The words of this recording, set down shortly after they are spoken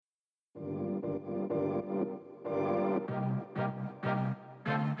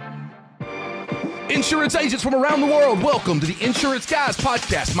Insurance agents from around the world, welcome to the Insurance Guys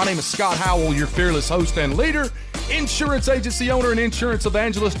Podcast. My name is Scott Howell, your fearless host and leader, insurance agency owner and insurance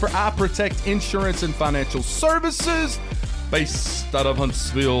evangelist for I Protect Insurance and Financial Services, based out of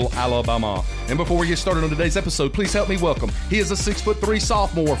Huntsville, Alabama. And before we get started on today's episode, please help me welcome. He is a 6'3"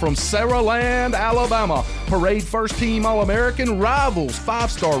 sophomore from Saraland, Alabama. Parade first team All-American, Rivals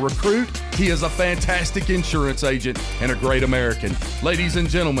 5-star recruit. He is a fantastic insurance agent and a great American. Ladies and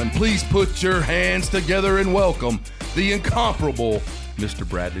gentlemen, please put your hands together and welcome the incomparable Mr.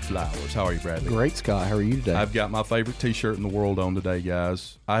 Bradley Flowers. How are you, Bradley? Great, Scott. How are you today? I've got my favorite t-shirt in the world on today,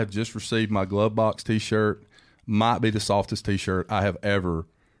 guys. I have just received my GloveBox t-shirt. Might be the softest t-shirt I have ever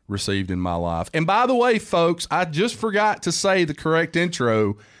received in my life. And by the way, folks, I just forgot to say the correct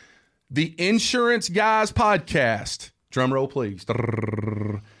intro. The Insurance Guys Podcast, drum roll please,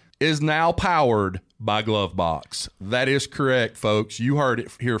 is now powered by GloveBox. That is correct, folks. You heard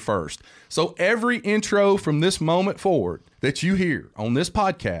it here first. So every intro from this moment forward that you hear on this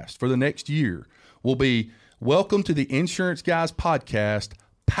podcast for the next year will be welcome to the Insurance Guys Podcast,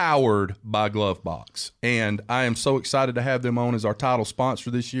 powered by GloveBox. And I am so excited to have them on as our title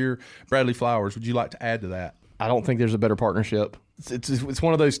sponsor this year. Bradley Flowers, would you like to add to that? I don't think there's a better partnership. It's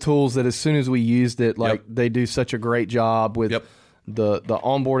one of those tools that as soon as we used it, they do such a great job with the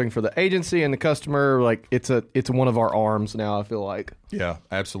onboarding for the agency and the customer. Like it's one of our arms now, I feel like. Yeah,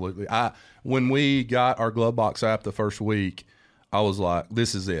 absolutely. When we got our GloveBox app the first week, I was like,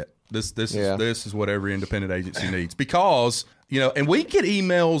 this is it. This is what every independent agency needs, because and we get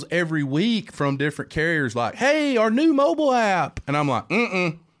emails every week from different carriers like, hey, our new mobile app. And I'm like,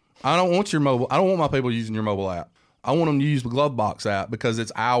 I don't want your mobile. I don't want my people using your mobile app. I want them to use the GloveBox app because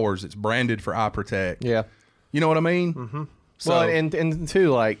it's ours. It's branded for I Protect. Yeah. You know what I mean? Mm-hmm. So, well, and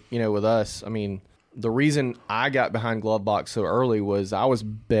too, with us, I mean, the reason I got behind GloveBox so early was I was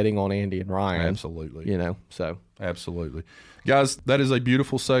betting on Andy and Ryan. Absolutely. Absolutely. Guys, that is a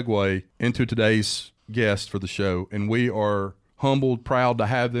beautiful segue into today's guest for the show. And we are humbled, proud to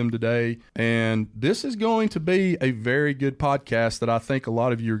have them today. And this is going to be a very good podcast that I think a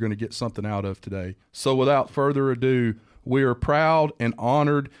lot of you are going to get something out of today. So without further ado, we are proud and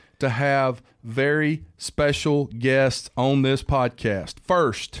honored to have very special guests on this podcast.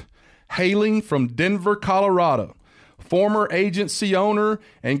 First, hailing from Denver, Colorado, former agency owner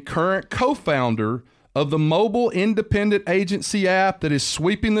and current co-founder of the mobile independent agency app that is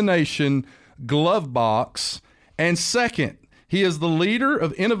sweeping the nation, GloveBox. And second, he is the leader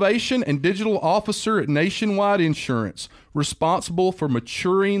of innovation and digital officer at Nationwide Insurance, responsible for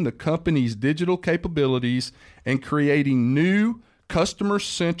maturing the company's digital capabilities and creating new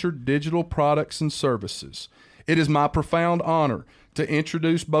customer-centered digital products and services. It is my profound honor to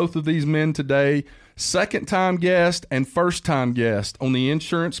introduce both of these men today, second-time guest and first-time guest on the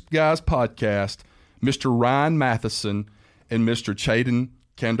Insurance Guys Podcast, Mr. Ryan Matheson and Mr. Chetan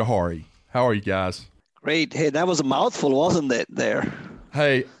Kandahari. How are you guys? Great. Hey, that was a mouthful, wasn't it, there?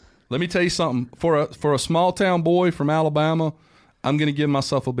 Hey, let me tell you something. For a small-town boy from Alabama, I'm going to give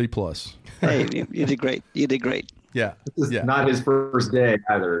myself a B+. Hey, you did great. You did great. Yeah. This is not his first day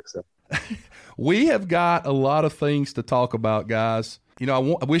either. So. We have got a lot of things to talk about, guys. I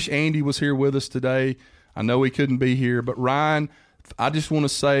wish Andy was here with us today. I know he couldn't be here. But, Ryan, I just want to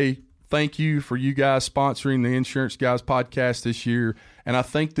say thank you for you guys sponsoring the Insurance Guys Podcast this year. And I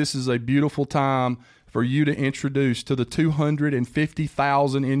think this is a beautiful time for you to introduce to the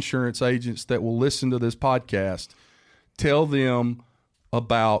 250,000 insurance agents that will listen to this podcast. Tell them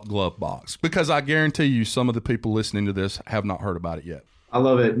about GloveBox, because I guarantee you some of the people listening to this have not heard about it yet. I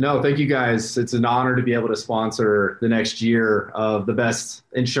love it. No, thank you guys. It's an honor to be able to sponsor the next year of the best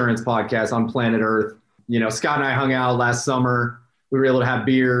insurance podcast on planet Earth. Scott and I hung out last summer. We were able to have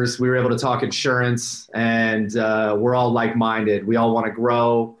beers. We were able to talk insurance, and we're all like-minded. We all want to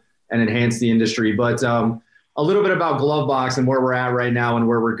grow and enhance the industry. But a little bit about GloveBox and where we're at right now and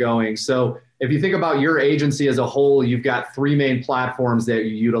where we're going. So if you think about your agency as a whole, you've got three main platforms that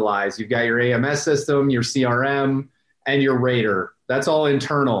you utilize. You've got your AMS system, your CRM, and your rater. That's all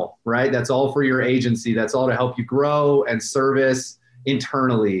internal, right? That's all for your agency. That's all to help you grow and service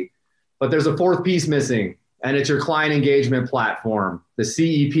internally. But there's a fourth piece missing, and it's your client engagement platform, the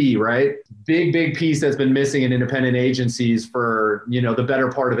CEP, right? Big piece that's been missing in independent agencies for, the better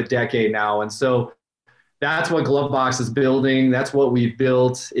part of a decade now. And so that's what GloveBox is building. That's what we've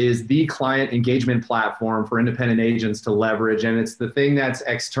built, is the client engagement platform for independent agents to leverage. And it's the thing that's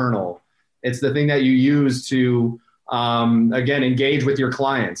external. It's the thing that you use to, again, engage with your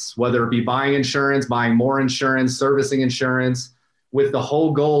clients, whether it be buying insurance, buying more insurance, servicing insurance, with the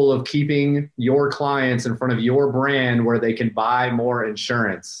whole goal of keeping your clients in front of your brand where they can buy more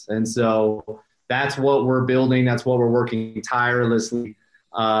insurance. And so That's what we're building. That's what we're working tirelessly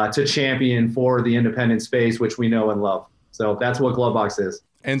to champion for the independent space, which we know and love. So that's what GloveBox is.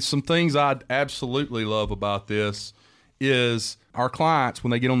 And some things I absolutely love about this is our clients,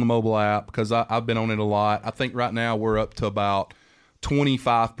 when they get on the mobile app, because I've been on it a lot. I think right now we're up to about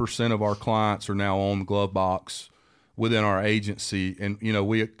 25% of our clients are now on the GloveBox within our agency. And,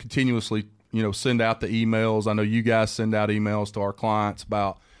 we continuously, send out the emails. I know you guys send out emails to our clients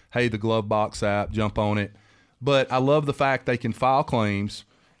about, hey, the GloveBox app, jump on it. But I love the fact they can file claims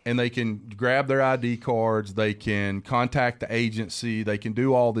and they can grab their ID cards. They can contact the agency. They can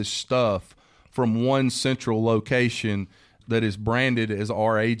do all this stuff from one central location that is branded as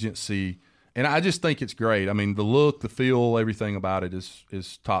our agency. And I just think it's great. I mean, the look, the feel, everything about it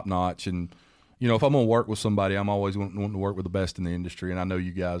is top notch. And, if I'm going to work with somebody, I'm always wanting to work with the best in the industry. And I know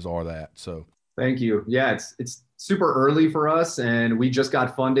you guys are that. So thank you. Yeah, it's super early for us, and we just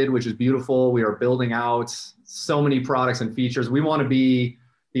got funded, which is beautiful. We are building out so many products and features. We want to be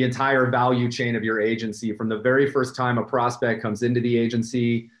the entire value chain of your agency, from the very first time a prospect comes into the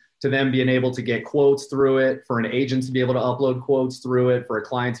agency to them being able to get quotes through it, for an agent to be able to upload quotes through it, for a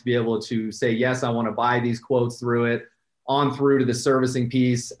client to be able to say, yes, I want to buy these quotes through it, on through to the servicing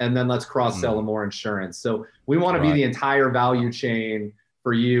piece, and then let's cross-sell them more insurance. So we want to be the entire value chain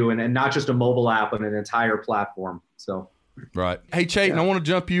for you, and not just a mobile app, but an entire platform. So, right. Hey, Chayton, I want to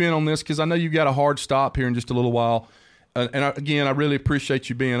jump you in on this because I know you've got a hard stop here in just a little while. Again, I really appreciate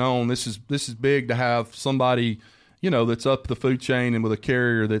you being on. This is big to have somebody, that's up the food chain and with a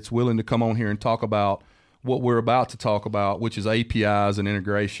carrier that's willing to come on here and talk about what we're about to talk about, which is APIs and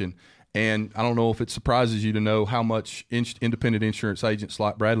integration. And I don't know if it surprises you to know how much independent insurance agents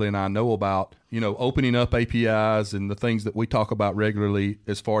like Bradley and I know about, opening up APIs and the things that we talk about regularly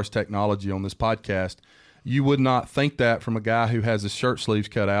as far as technology on this podcast. You would not think that from a guy who has his shirt sleeves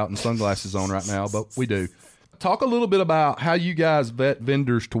cut out and sunglasses on right now, but we do. Talk a little bit about how you guys vet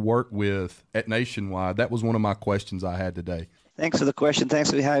vendors to work with at Nationwide. That was one of my questions I had today. Thanks for the question. Thanks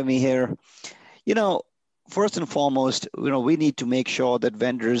for having me here. First and foremost, we need to make sure that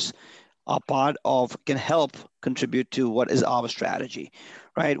vendors are can help contribute to what is our strategy,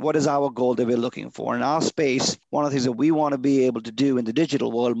 right? What is our goal that we're looking for? In our space, one of the things that we want to be able to do in the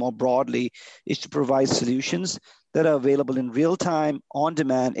digital world more broadly is to provide solutions that are available in real time, on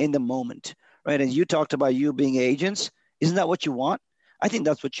demand, in the moment, right? And you talked about you being agents. Isn't that what you want? I think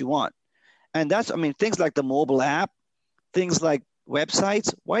that's what you want. And things like the mobile app, things like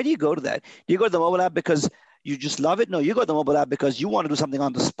websites. Why do you go to that? Do you go to the mobile app because you just love it? No, you go to the mobile app because you want to do something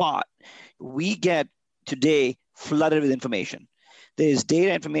on the spot. We get today flooded with information. There is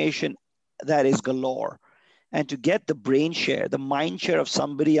data information that is galore. And to get the brain share, the mind share of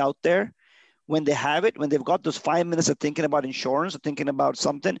somebody out there, when they have it, when they've got those 5 minutes of thinking about insurance or thinking about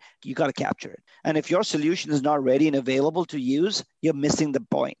something, you got to capture it. And if your solution is not ready and available to use, you're missing the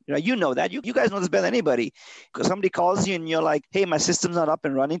point. Right? You know that. You guys know this better than anybody. Because somebody calls you and you're like, hey, my system's not up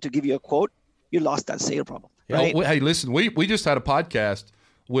and running to give you a quote. You lost that sale problem. Right? Hey, listen, we just had a podcast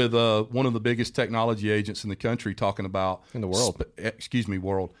with one of the biggest technology agents in the country talking about in the world.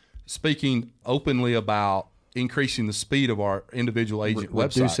 World, speaking openly about increasing the speed of our individual agent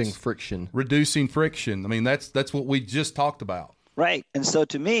websites. Reducing friction. I mean, that's what we just talked about. Right. And so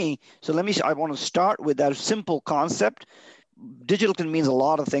to me, I want to start with that simple concept. Digital can mean a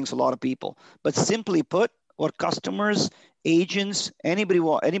lot of things to a lot of people, but simply put, what customers, agents,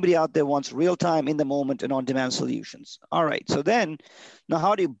 anybody out there wants real-time, in the moment, and on-demand solutions. All right. So then, now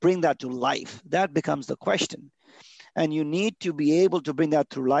how do you bring that to life? That becomes the question. And you need to be able to bring that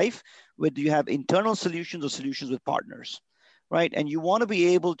to life, whether you have internal solutions or solutions with partners, right? And you want to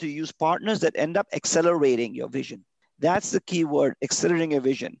be able to use partners that end up accelerating your vision. That's the key word, accelerating your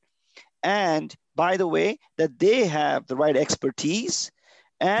vision. And by the way, that they have the right expertise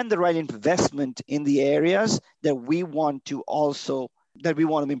and the right investment in the areas that we want to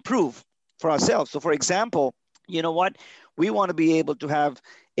improve for ourselves. So for example, you know what? We want to be able to have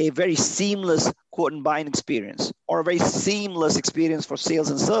a very seamless quote and buying experience, or a very seamless experience for sales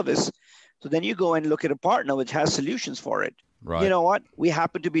and service. So then you go and look at a partner which has solutions for it. Right. You know what? We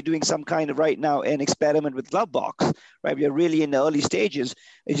happen to be doing some kind of right now an experiment with GloveBox, right? We are really in the early stages.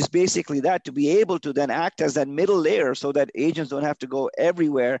 It's just basically that, to be able to then act as that middle layer so that agents don't have to go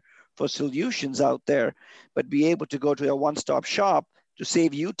everywhere for solutions out there, but be able to go to a one-stop shop to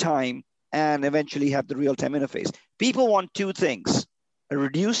save you time and eventually have the real-time interface. People want two things: a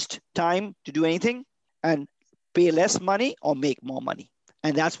reduced time to do anything and pay less money or make more money.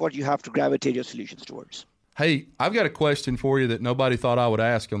 And that's what you have to gravitate your solutions towards. Hey, I've got a question for you that nobody thought I would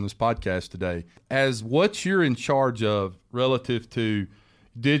ask on this podcast today. As what you're in charge of relative to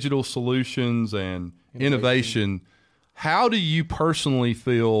digital solutions and innovation. How do you personally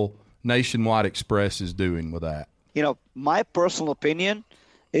feel Nationwide Express is doing with that? My personal opinion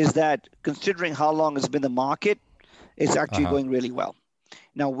is that considering how long it's been the market, it's actually going really well.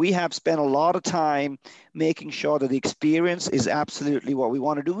 Now, we have spent a lot of time making sure that the experience is absolutely what we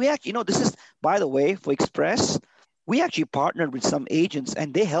want to do. We actually, this is, by the way, for Express, we actually partnered with some agents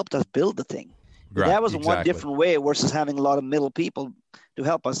and they helped us build the thing. Right, that was one different way versus having a lot of middle people to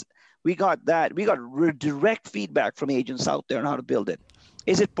help us. We got that. We got direct feedback from agents out there on how to build it.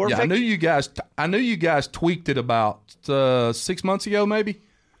 Is it perfect? Yeah, I knew you guys tweaked it about 6 months ago, maybe.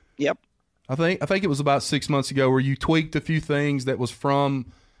 Yep. I think it was about 6 months ago where you tweaked a few things that was from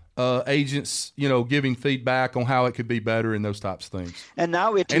agents, giving feedback on how it could be better and those types of things. And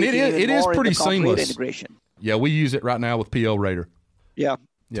now we're and it is pretty seamless. Integration. Yeah, we use it right now with PL Rater. Yeah.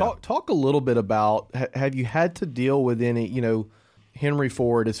 Talk a little bit about, have you had to deal with any, Henry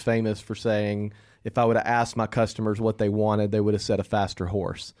Ford is famous for saying, if I would have asked my customers what they wanted, they would have said a faster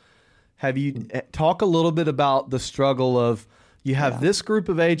horse. Have you talk a little bit about the struggle of, you have this group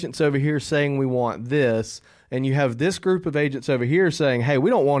of agents over here saying we want this, and you have this group of agents over here saying, hey, we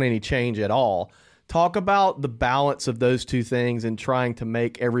don't want any change at all. Talk about the balance of those two things and trying to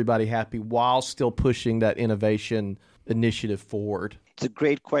make everybody happy while still pushing that innovation initiative forward. It's a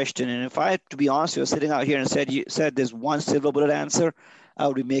great question. And if I, to be honest, you were sitting out here and you said there's one silver bullet answer, I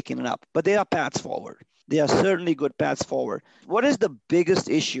would be making it up. But they are paths forward. They are certainly good paths forward. What is the biggest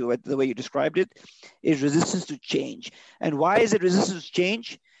issue, the way you described it, is resistance to change. And why is it resistance to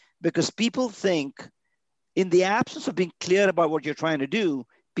change? Because people think, in the absence of being clear about what you're trying to do,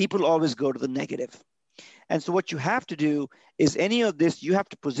 people always go to the negative. And so what you have to do is any of this, you have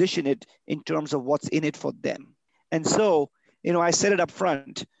to position it in terms of what's in it for them. And so, I said it up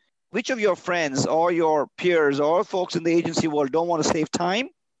front. Which of your friends or your peers or folks in the agency world don't want to save time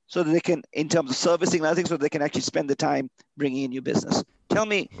so that they can, in terms of servicing and other things, so they can actually spend the time bringing in new business? Tell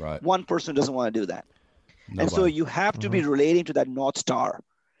me one person who doesn't want to do that. Nobody. And so you have to be relating to that North Star.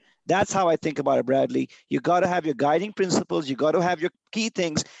 That's how I think about it, Bradley. You got to have your guiding principles. You got to have your key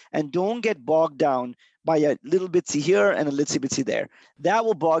things, and don't get bogged down by a little bitsy here and a little bitsy there. That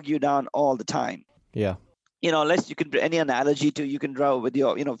will bog you down all the time. Yeah. Unless you can, any analogy you can draw with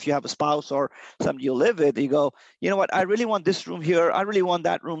your, if you have a spouse or somebody you live with, you go, what, I really want this room here. I really want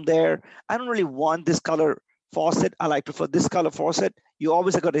that room there. I don't really want this color faucet. I prefer this color faucet. You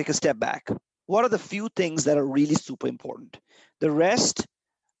always have got to take a step back. What are the few things that are really super important? The rest,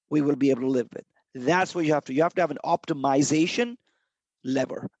 we will be able to live with. That's what you have to have an optimization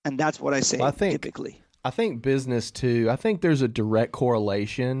lever. And that's what I say typically. I think business too, I think there's a direct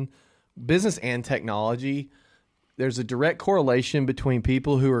correlation. Business and technology, there's a direct correlation between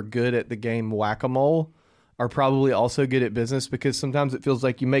people who are good at the game whack-a-mole are probably also good at business, because sometimes it feels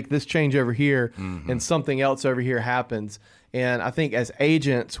like you make this change over here and something else over here happens. And I think as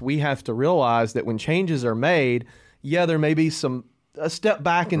agents, we have to realize that when changes are made, there may be a step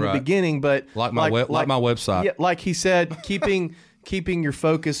back in the beginning, but like my website. Yeah, like he said, keeping your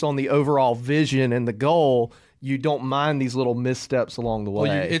focus on the overall vision and the goal, you don't mind these little missteps along the way.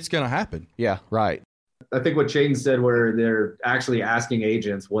 Well, it's going to happen. Yeah, right. I think what Chayton said, where they're actually asking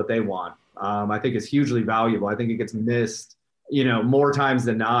agents what they want, I think is hugely valuable. I think it gets missed, more times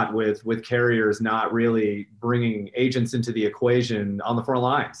than not with carriers not really bringing agents into the equation on the front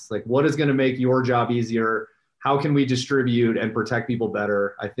lines. Like, what is going to make your job easier? How can we distribute and protect people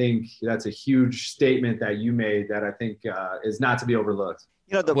better? I think that's a huge statement that you made that I think is not to be overlooked.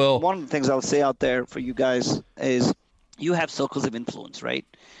 One of the things I'll say out there for you guys is you have circles of influence, right?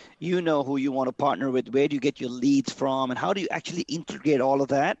 You know who you want to partner with, where do you get your leads from, and how do you actually integrate all of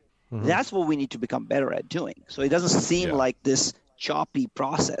that? Mm-hmm. That's what we need to become better at doing. So it doesn't seem like this choppy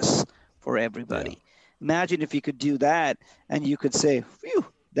process for everybody. Yeah. Imagine if you could do that and you could say, phew,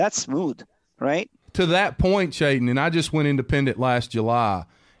 that's smooth, right? To that point, Chayton, and I just went independent last July,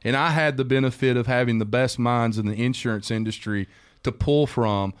 and I had the benefit of having the best minds in the insurance industry to pull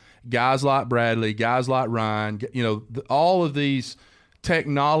from, guys like Bradley, guys like Ryan, all of these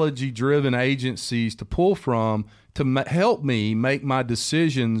technology-driven agencies to pull from to help me make my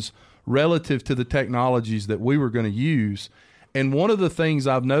decisions relative to the technologies that we were going to use. And one of the things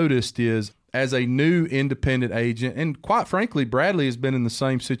I've noticed is, as a new independent agent, and quite frankly, Bradley has been in the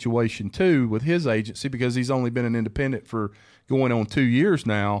same situation too with his agency because he's only been an independent for going on 2 years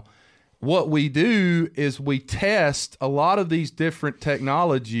now. What we do is we test a lot of these different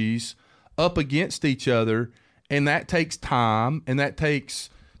technologies up against each other, and that takes time, and that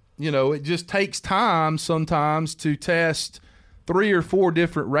takes, it just takes time sometimes to test 3 or 4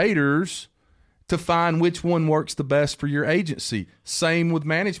 different raters to find which one works the best for your agency. Same with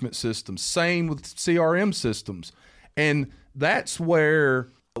management systems, same with CRM systems. And that's where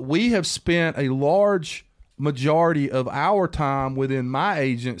we have spent a large majority of our time within my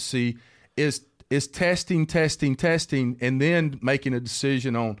agency is testing, and then making a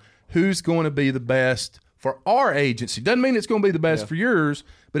decision on who's going to be the best for our agency. Doesn't mean it's going to be the best for yours,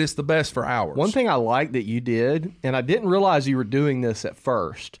 but it's the best for ours. One thing I like that you did, and I didn't realize you were doing this at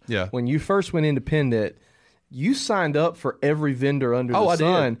first. Yeah. When you first went independent, you signed up for every vendor under the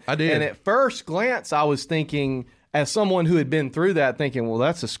sun. I did. And at first glance, I was thinking, as someone who had been through that, thinking, well,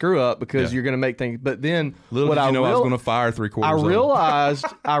 that's a screw up because you're going to make things. But then Little did you know I was going to fire 3/4.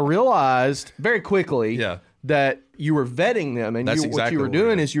 I realized very quickly that you were vetting them, and what you were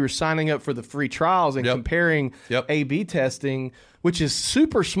doing is you were signing up for the free trials and comparing A/B testing, which is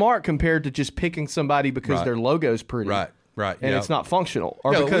super smart compared to just picking somebody because their logo's pretty. Right. And it's not functional,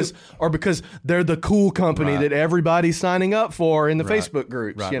 or because they're the cool company that everybody's signing up for in the Facebook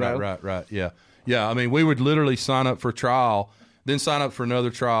groups. Right. Yeah. I mean, we would literally sign up for a trial, then sign up for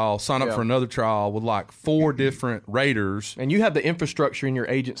another trial, sign up for another trial with like 4 different raters. And you have the infrastructure in your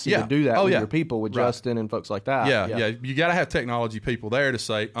agency to do that with your people, with Justin and folks like that. Yeah. You got to have technology people there to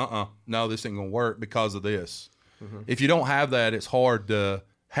say, no, this ain't going to work because of this. Mm-hmm. If you don't have that, it's hard to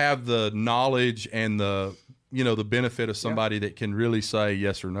have the knowledge and the benefit of somebody that can really say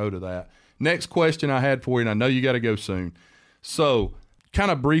yes or no to that. Next question I had for you, and I know you got to go soon. So kind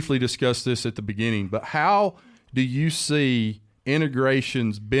of briefly discuss this at the beginning, but how do you see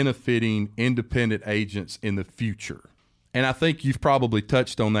integrations benefiting independent agents in the future? And I think you've probably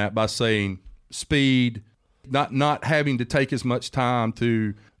touched on that by saying speed, not having to take as much time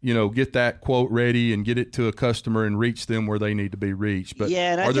to get that quote ready and get it to a customer and reach them where they need to be reached. But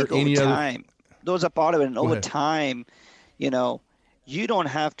and I think over time, those are part of it. And over time, you don't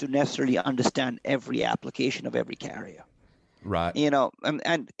have to necessarily understand every application of every carrier. Right.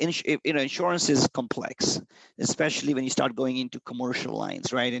 And insurance is complex, especially when you start going into commercial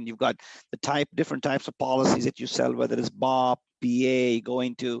lines, right? And you've got different types of policies that you sell, whether it's BOP, BA,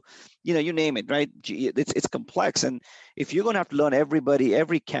 going to, you name it, right? It's complex. And if you're going to have to learn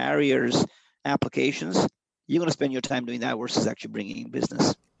every carrier's applications, you're going to spend your time doing that versus actually bringing in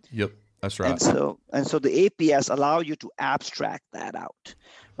business. Yep. That's right. And so the APS allow you to abstract that out,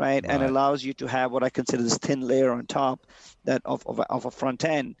 right? And allows you to have what I consider this thin layer on top that of a front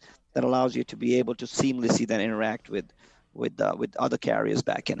end that allows you to be able to seamlessly then interact with other carriers'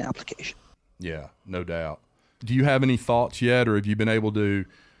 back-end application. Yeah, no doubt. Do you have any thoughts yet, or have you been able to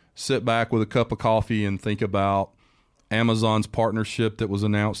sit back with a cup of coffee and think about Amazon's partnership that was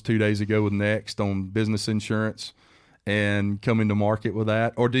announced 2 days ago with Next on business insurance and coming to market with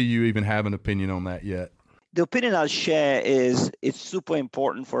that? Or do you even have an opinion on that yet? The opinion I'll share is it's super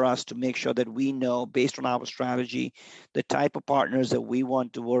important for us to make sure that we know, based on our strategy, the type of partners that we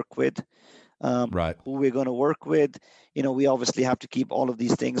want to work with, who we're going to work with. We obviously have to keep all of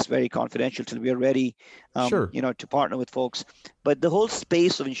these things very confidential till we are ready, to partner with folks. But the whole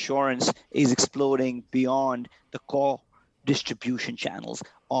space of insurance is exploding beyond the core distribution channels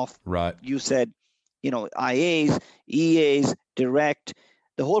of, you said, IAs, EAs, direct.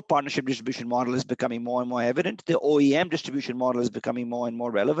 The whole partnership distribution model is becoming more and more evident. The OEM distribution model is becoming more and more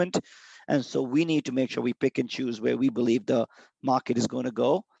relevant. And so we need to make sure we pick and choose where we believe the market is going to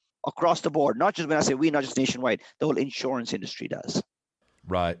go across the board. Not just when I say we, not just nationwide, the whole insurance industry does.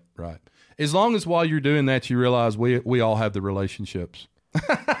 Right. As long as while you're doing that, you realize we all have the relationships.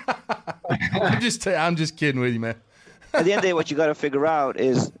 I'm just kidding with you, man. At the end of the day, what you got to figure out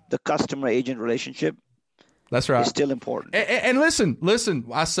is the customer-agent relationship. That's right. It's still important. And listen,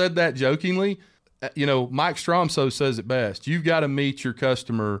 I said that jokingly. Mike Stromso says it best. You've got to meet your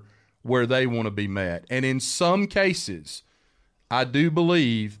customer where they want to be met. And in some cases, I do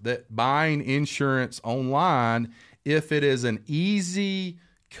believe that buying insurance online, if it is an easy,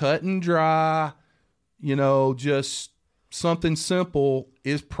 cut and dry, just something simple,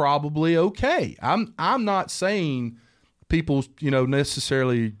 is probably okay. I'm not saying people,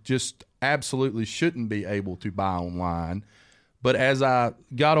 necessarily just absolutely shouldn't be able to buy online. But as I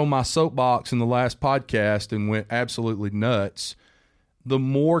got on my soapbox in the last podcast and went absolutely nuts, the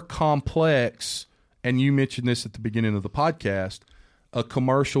more complex, and you mentioned this at the beginning of the podcast, a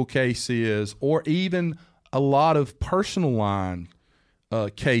commercial case is, or even a lot of personal line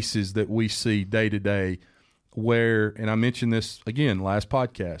cases that we see day to day where, and I mentioned this again last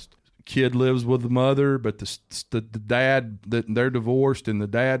podcast, kid lives with the mother, but the dad, they're divorced, and the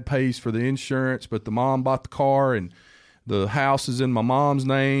dad pays for the insurance, but the mom bought the car and the house is in my mom's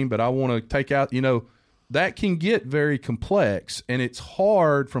name, but I want to take out, that can get very complex, and it's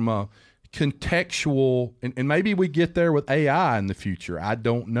hard from a contextual, and maybe we get there with AI in the future. I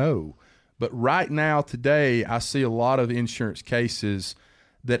don't know. But right now, today, I see a lot of insurance cases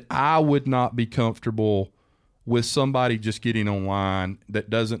that I would not be comfortable with somebody just getting online that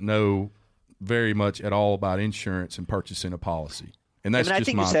doesn't know very much at all about insurance and purchasing a policy. And that's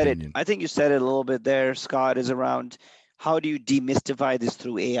just my opinion. I think you said it a little bit there, Scott, is around how do you demystify this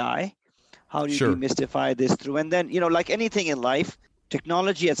through AI? How do you demystify this through? And then, like anything in life,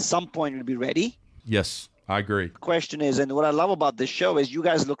 technology at some point will be ready. Yes, I agree. The question is, and what I love about this show is you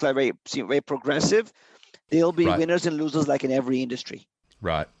guys look like very progressive. There'll be winners and losers like in every industry.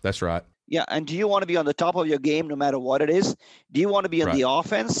 Right. That's right. Yeah. And do you want to be on the top of your game no matter what it is? Do you want to be on the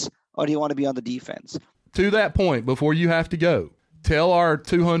offense or do you want to be on the defense? To that point, before you have to go, tell our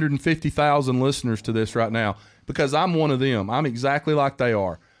 250,000 listeners to this right now, because I'm one of them. I'm exactly like they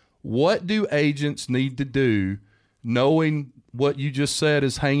are. What do agents need to do, knowing what you just said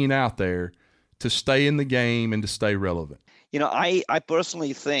is hanging out there, to stay in the game and to stay relevant? I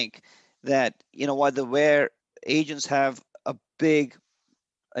personally think that, where agents have a big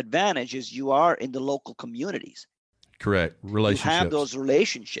advantage is you are in the local communities. Correct. Relationships. You have those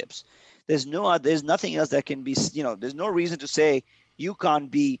relationships. There's nothing else that can be, there's no reason to say you can't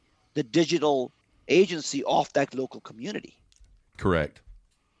be the digital agency of that local community. Correct.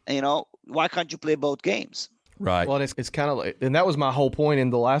 Why can't you play both games? Right. Well, it's kind of like, and that was my whole point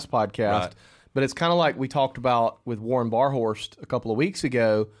in the last podcast, right. But it's kind of like we talked about with Warren Barhorst a couple of weeks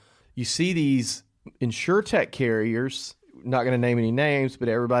ago. You see these insurtech carriers, not going to name any names, but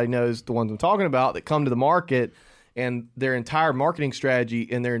everybody knows the ones I'm talking about, that come to the market and their entire marketing strategy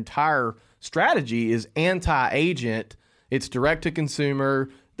and their entire strategy is anti-agent. It's direct to consumer.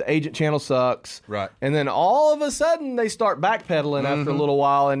 The agent channel sucks. Right. And then all of a sudden they start backpedaling after a little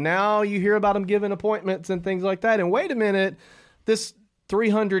while, and now you hear about them giving appointments and things like that. And wait a minute, this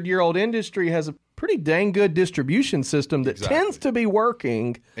 300-year-old industry has a pretty dang good distribution system that tends to be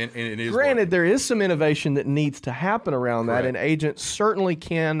working. And it is Granted, working. There is some innovation that needs to happen around that, and agents certainly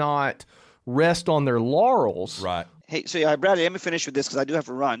cannot rest on their laurels. Right. Hey, so Bradley, let me finish with this because I do have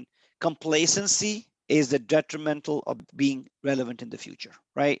to run. Complacency is the detrimental of being relevant in the future,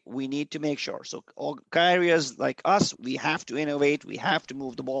 right? We need to make sure. So all carriers like us, we have to innovate. We have to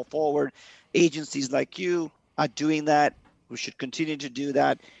move the ball forward. Agencies like you are doing that. We should continue to do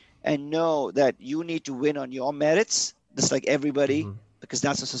that and know that you need to win on your merits, just like everybody, because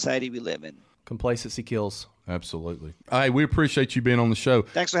that's the society we live in. Complacency kills. Absolutely. Hey, we appreciate you being on the show.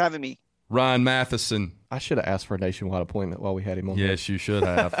 Thanks for having me. Ryan Matheson. I should have asked for a nationwide appointment while we had him on. Yes, you should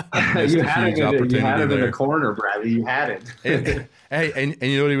have. You had him in the corner, Bradley. You had it. and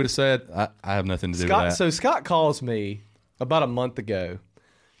you know what he would have said? I have nothing to do with that. So Scott calls me about a month ago,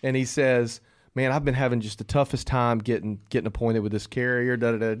 and he says, man, I've been having just the toughest time getting appointed with this carrier,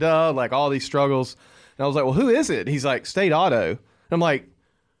 like all these struggles. And I was like, well, who is it? He's like, State Auto. And I'm like,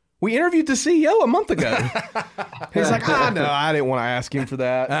 we interviewed the CEO a month ago. He's like, no, I didn't want to ask him for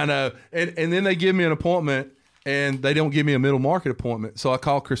that. I know. And then they give me an appointment, and they don't give me a middle market appointment. So I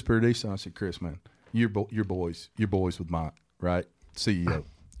called Chris Paradiso, and I said, Chris, man, you're boys with Mike, right? CEO.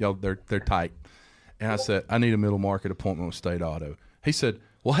 Y'all, they're tight. And I said, I need a middle market appointment with State Auto. He said,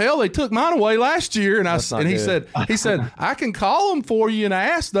 well, hell, they took mine away last year. And he said, I can call them for you and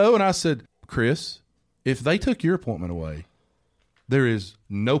ask, though. And I said, Chris, if they took your appointment away, there is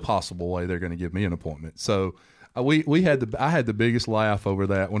no possible way they're going to give me an appointment. So I had the biggest laugh over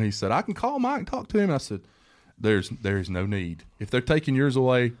that when he said, I can call Mike and talk to him. I said, there's no need. If they're taking yours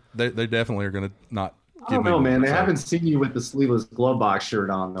away, they definitely are going to not give me. I don't know, man. They haven't seen you with the sleeveless GloveBox shirt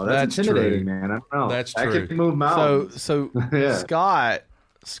on, though. That's intimidating, true. Man. I don't know. That's true. true. I can move mountains. So yeah.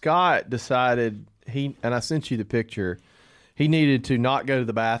 Scott decided and I sent you the picture. He needed to not go to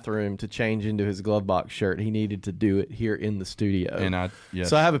the bathroom to change into his GloveBox shirt. He needed to do it here in the studio.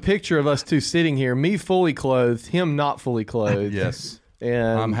 So I have a picture of us two sitting here, me fully clothed, him not fully clothed. Yes.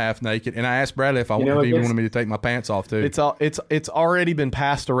 And I'm half naked. And I asked Bradley if he wanted me to take my pants off too. It's already been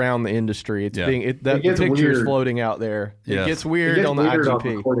passed around the industry. It's the picture is floating out there. Yes. It gets weird on the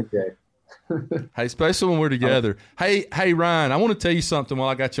IGP. Hey, especially when we're together. Hey, Ryan, I want to tell you something while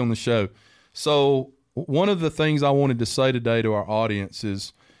I got you on the show. So one of the things I wanted to say today to our audience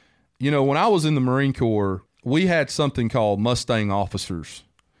is, when I was in the Marine Corps, we had something called Mustang officers.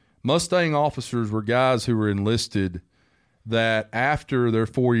 Mustang officers were guys who were enlisted that after their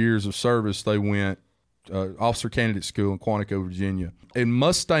 4 years of service, they went officer candidate school in Quantico, Virginia. And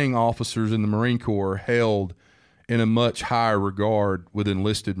Mustang officers in the Marine Corps held in a much higher regard with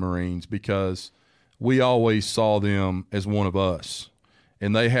enlisted Marines because we always saw them as one of us.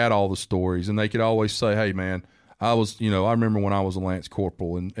 And they had all the stories, and they could always say, hey, man, I remember when I was a Lance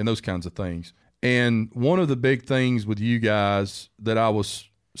Corporal and those kinds of things. And one of the big things with you guys that I was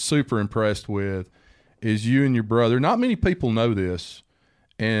super impressed with is you and your brother. Not many people know this.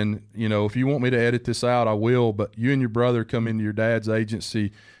 And, if you want me to edit this out, I will. But you and your brother come into your dad's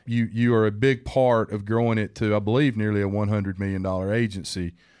agency. You are a big part of growing it to, I believe, nearly a $100 million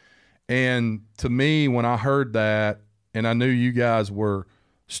agency. And to me, when I heard that, and I knew you guys were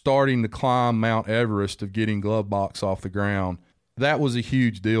starting to climb Mount Everest of getting GloveBox off the ground, that was a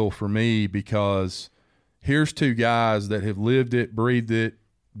huge deal for me, because here's two guys that have lived it, breathed it,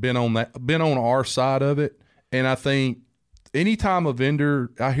 been on our side of it. And I think anytime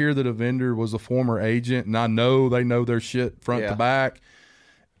I hear that a vendor was a former agent, and I know they know their shit front to back,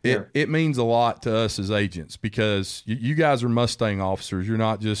 it means a lot to us as agents, because you guys are Mustang officers. You're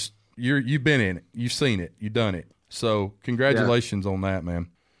not just you've been in it, you've seen it, you've done it. So congratulations on that, man.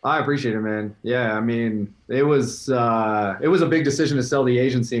 I appreciate it, man. Yeah, I mean, it was a big decision to sell the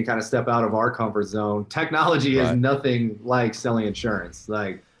agency and kind of step out of our comfort zone. Technology is nothing like selling insurance.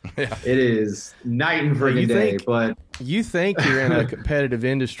 Like, it is night and friggin' day. But you think you're in a competitive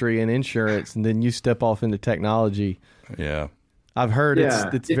industry in insurance, and then you step off into technology. Yeah, I've heard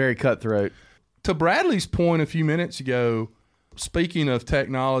it's very cutthroat. To Bradley's point a few minutes ago, speaking of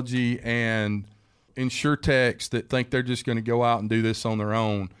technology and insurtechs that think they're just going to go out and do this on their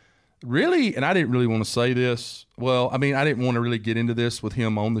own, really, and I didn't really want to say this. Well, I mean, I didn't want to really get into this with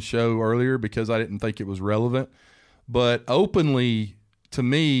him on the show earlier because I didn't think it was relevant. But openly, to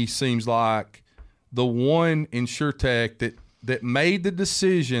me, seems like the one insurtech that made the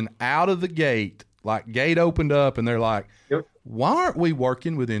decision out of the gate, like gate opened up and they're like, why aren't we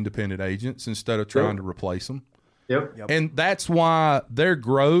working with independent agents instead of trying to replace them? And that's why their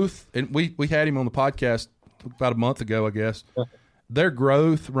growth, and we had him on the podcast about a month ago, I guess. Their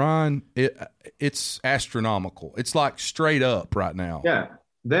growth, Ryan, it's astronomical. It's like straight up right now. Yeah.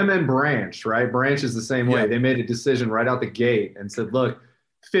 Them and Branch, right? Branch is the same way. They made a decision right out the gate and said, look,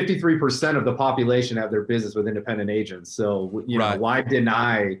 53% of the population have their business with independent agents. So, you know, why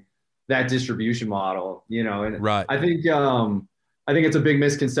deny that distribution model? You know, and I think it's a big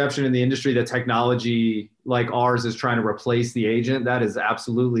misconception in the industry that technology like ours is trying to replace the agent. That is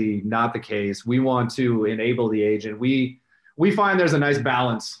absolutely not the case. We want to enable the agent. We find there's a nice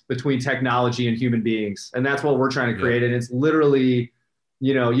balance between technology and human beings, and that's what we're trying to create. And it's literally,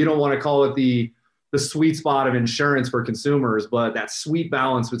 you know, you don't want to call it the sweet spot of insurance for consumers, but that sweet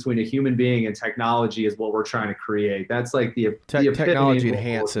balance between a human being and technology is what we're trying to create. That's like the technology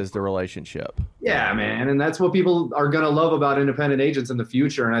enhances the relationship. Yeah, man. And that's what people are going to love about independent agents in the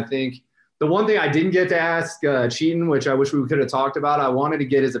future. And I think the one thing I didn't get to ask Cheaton, which I wish we could have talked about, I wanted to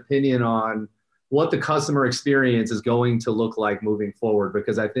get his opinion on what the customer experience is going to look like moving forward,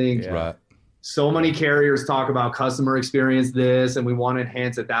 because I think so many carriers talk about customer experience this, and we want to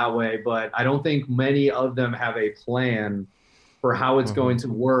enhance it that way. But I don't think many of them have a plan for how it's going to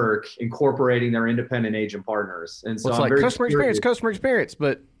work, incorporating their independent agent partners. And so it's like customer experience,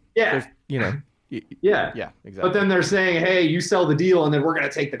 but you know, exactly. But then they're saying, hey, you sell the deal and then we're going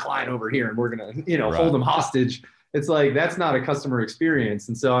to take the client over here and we're going to, hold them hostage. It's like, that's not a customer experience.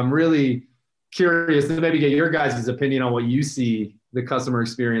 And so I'm really curious to maybe get your guys' opinion on what you see the customer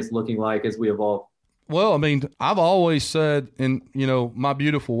experience looking like as we evolve. Well, I mean, I've always said, and, my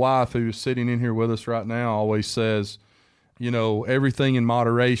beautiful wife who is sitting in here with us right now always says, everything in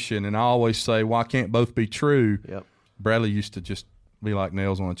moderation. And I always say, why can't both be true? Yep. Bradley used to just be like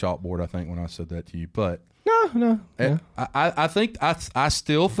nails on a chalkboard, I think, when I said that to you. But no. I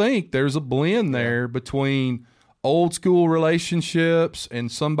still think there's a blend there between old school relationships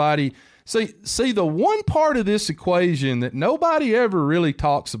and somebody. See, the one part of this equation that nobody ever really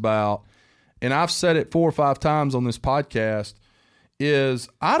talks about, and I've said it 4 or 5 times on this podcast, is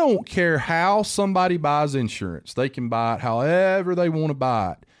I don't care how somebody buys insurance. They can buy it however they want to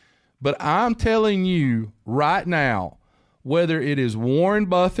buy it. But I'm telling you right now, whether it is Warren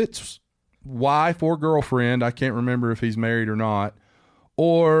Buffett's wife or girlfriend, I can't remember if he's married or not,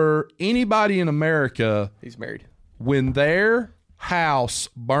 or anybody in America. He's married. When their house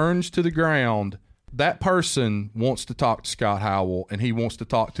burns to the ground, that person wants to talk to Scott Howell, and he wants to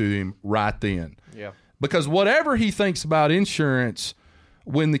talk to him right then. Yeah. Because whatever he thinks about insurance,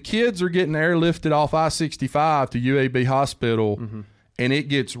 when the kids are getting airlifted off I-65 to UAB Hospital and it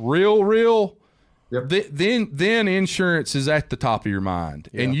gets real, then insurance is at the top of your mind.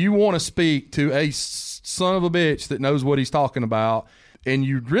 Yeah. And you want to speak to a son of a bitch that knows what he's talking about, and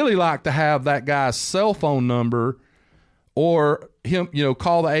you'd really like to have that guy's cell phone number or him,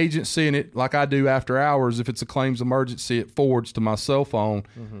 call the agency, and it, like I do after hours, if it's a claims emergency, it forwards to my cell phone.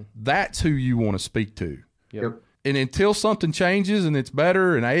 That's who you want to speak to. Yep. And until something changes and it's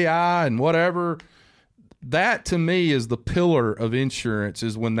better and AI and whatever, that to me is the pillar of insurance,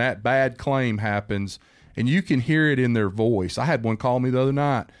 is when that bad claim happens and you can hear it in their voice. I had one call me the other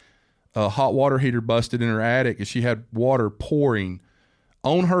night. A hot water heater busted in her attic and she had water pouring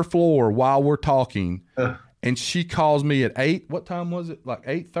on her floor while we're talking. And she calls me at 8. What time was it? Like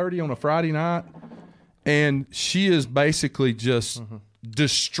 8:30 on a Friday night. And she is basically just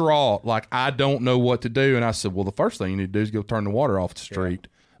distraught. Like, I don't know what to do. And I said, well, the first thing you need to do is go turn the water off the street.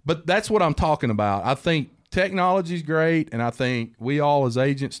 But that's what I'm talking about. I think technology is great. And I think we all as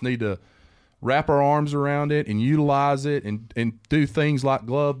agents need to wrap our arms around it and utilize it and do things like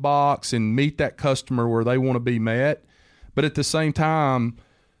GloveBox and meet that customer where they want to be met. But at the same time,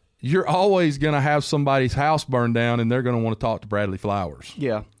 you're always going to have somebody's house burned down and they're going to want to talk to Bradley Flowers.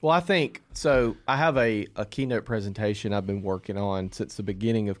 Yeah. Well, I think so. I have a keynote presentation I've been working on since the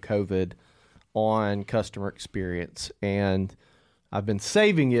beginning of COVID on customer experience. And I've been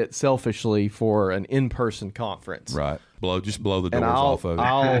saving it selfishly for an in-person conference. Right. Just blow the doors off of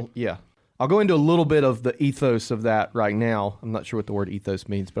it. I'll go into a little bit of the ethos of that right now. I'm not sure what the word ethos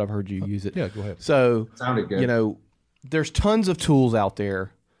means, but I've heard you use it. Yeah, go ahead. So, sounded good. There's tons of tools out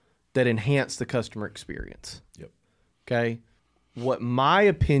there that enhance the customer experience. Yep. Okay. What my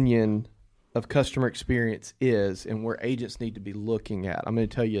opinion of customer experience is, and where agents need to be looking at, I'm going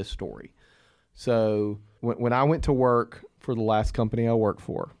to tell you a story. So when I went to work for the last company I worked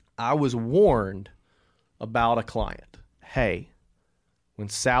for, I was warned about a client. Hey, when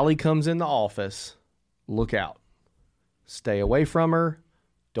Sally comes in the office, look out. Stay away from her.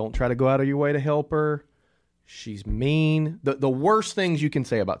 Don't try to go out of your way to help her. She's mean. The worst things you can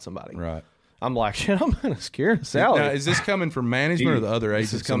say about somebody. Right. I'm like, shit, I'm kind of scared of Sally. Now, is this coming from management or the other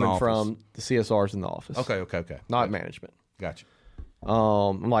agents? This is coming from the CSRs in the office. Okay. Not management. Gotcha.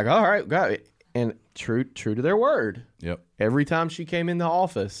 I'm like, all right, got it. And true to their word. Yep. Every time she came in the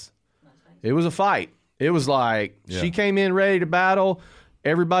office, it was a fight. It was like she came in ready to battle.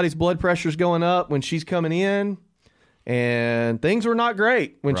 Everybody's blood pressure's going up when she's coming in. And things were not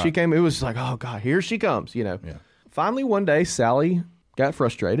great when she came. It was like, oh, God, here she comes, Yeah. Finally, one day, Sally got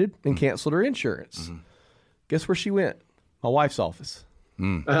frustrated and canceled her insurance. Guess where she went? My wife's office.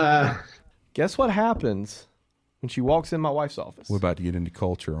 Guess what happens when she walks in my wife's office? We're about to get into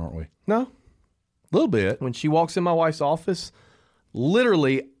culture, aren't we? No. A little bit. When she walks in my wife's office,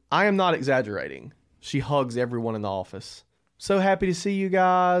 literally, I am not exaggerating. She hugs everyone in the office. So happy to see you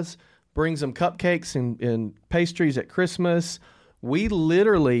guys. Brings them cupcakes and pastries at Christmas. We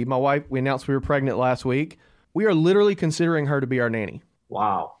literally, my wife, we announced we were pregnant last week. We are literally considering her to be our nanny.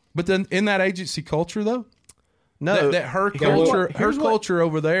 Wow. But then in that agency culture, though? No. That her culture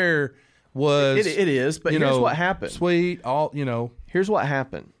over there was... It is, but here's what happened. Sweet, Here's what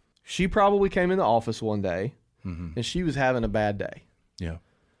happened. She probably came in the office one day, and she was having a bad day. Yeah.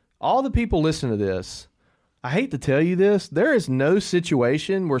 All the people listening to this, I hate to tell you this, there is no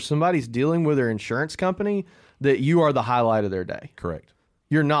situation where somebody's dealing with their insurance company that you are the highlight of their day. Correct.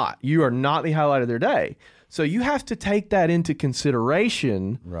 You're not. You are not the highlight of their day. So you have to take that into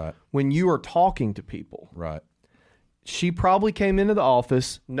consideration when you are talking to people. Right. She probably came into the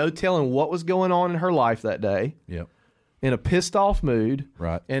office, no telling what was going on in her life that day. Yep. In a pissed off mood.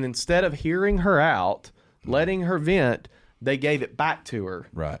 Right. And instead of hearing her out, letting her vent, they gave it back to her.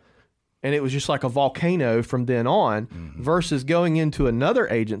 Right. And it was just like a volcano from then on versus going into another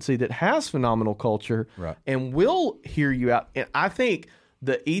agency that has phenomenal culture and will hear you out. And I think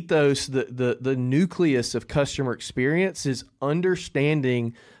the ethos, the nucleus of customer experience is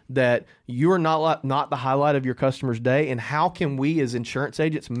understanding that you are not the highlight of your customer's day. And how can we as insurance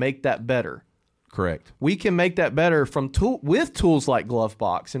agents make that better? Correct. We can make that better with tools like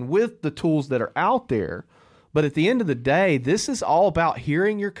GloveBox and with the tools that are out there. But at the end of the day, this is all about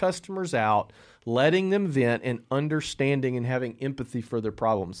hearing your customers out, letting them vent, and understanding and having empathy for their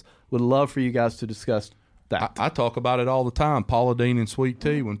problems. Would love for you guys to discuss that. I talk about it all the time, Paula Deen and Sweet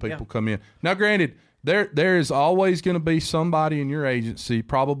Tea, when people come in. Now, granted, there is always going to be somebody in your agency,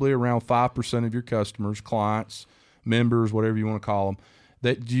 probably around 5% of your customers, clients, members, whatever you want to call them,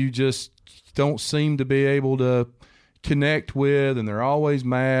 that you just don't seem to be able to connect with, and they're always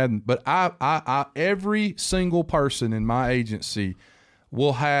mad. But I every single person in my agency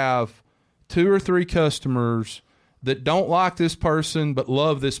will have 2 or 3 customers that don't like this person but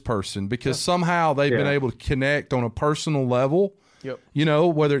love this person because somehow they've been able to connect on a personal level. Yep.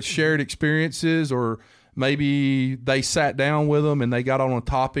 Whether it's shared experiences or maybe they sat down with them and they got on a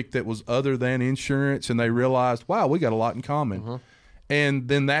topic that was other than insurance and they realized, wow, we got a lot in common. and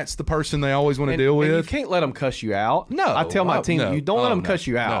then that's the person they always want to deal with. And you can't let them cuss you out. No, I tell my team, you don't let them cuss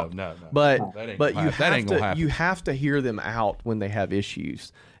you out. No. But you have to hear them out when they have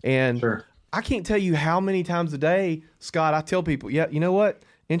issues. And I can't tell you how many times a day, Scott, I tell people, you know what?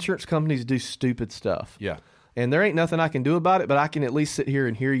 Insurance companies do stupid stuff. Yeah. And there ain't nothing I can do about it, but I can at least sit here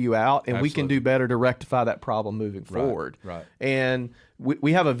and hear you out, and we can do better to rectify that problem moving forward. Right. And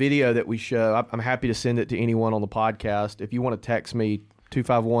we have a video that we show. I'm happy to send it to anyone on the podcast. If you want to text me,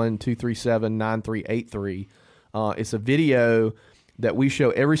 251-237-9383. It's a video that we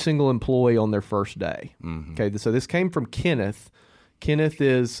show every single employee on their first day. Mm-hmm. Okay, so this came from Kenneth. Kenneth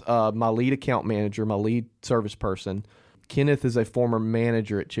is my lead account manager, my lead service person. Kenneth is a former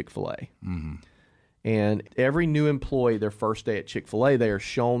manager at Chick-fil-A. Mm-hmm. And every new employee, their first day at Chick-fil-A, they are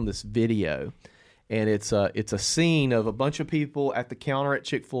shown this video. And it's a scene of a bunch of people at the counter at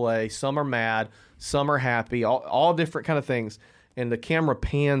Chick-fil-A. Some are mad, some are happy, all different kind of things. And the camera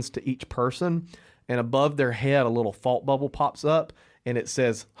pans to each person, and above their head, a little thought bubble pops up, and it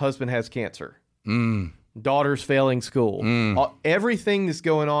says, "Husband has cancer. Daughter's failing school." Everything that's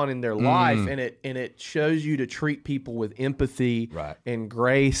going on in their life, and it shows you to treat people with empathy and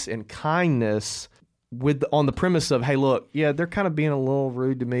grace and kindness, on the premise of, hey, look, yeah, they're kind of being a little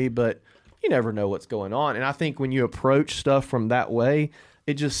rude to me, but you never know what's going on. And I think when you approach stuff from that way,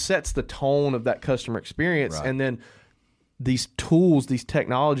 it just sets the tone of that customer experience, and then these tools, these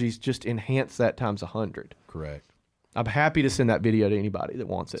technologies just enhance that times 100. Correct. I'm happy to send that video to anybody that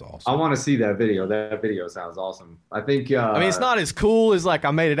wants it. Awesome. I want to see that video. That video sounds awesome. I think. I mean, it's not as cool as like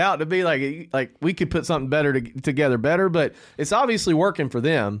I made it out to be. Like we could put something better together better, but it's obviously working for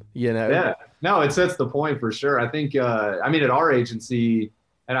them. You know. Yeah. No, it sets the point for sure. I think. I mean, at our agency,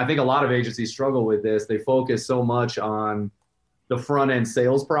 and I think a lot of agencies struggle with this. They focus so much on the front end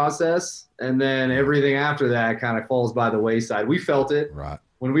sales process, and then everything after that kind of falls by the wayside. We felt it. Right.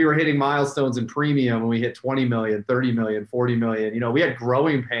 When we were hitting milestones in premium, when we hit 20 million, 30 million, 40 million, we had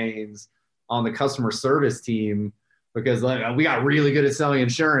growing pains on the customer service team because we got really good at selling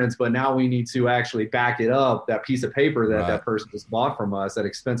insurance, but now we need to actually back it up, that piece of paper that person just bought from us, that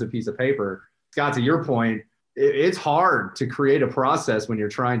expensive piece of paper. Scott, to your point, it's hard to create a process when you're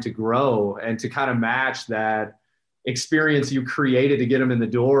trying to grow and to kind of match that experience you created to get them in the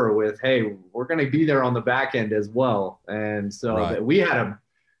door with, hey, we're going to be there on the back end as well. And so we had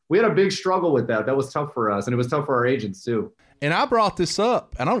a big struggle with that. That was tough for us, and it was tough for our agents too. And I brought this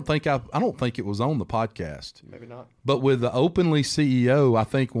up, and I don't think it was on the podcast. Maybe not. But with the Openly CEO, I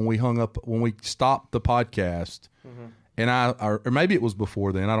think when we stopped the podcast, and or maybe it was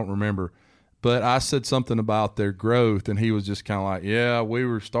before then, I don't remember, but I said something about their growth, and he was just kind of like, "Yeah, we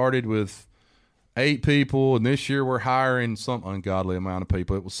were started with 8 people, and this year we're hiring some ungodly amount of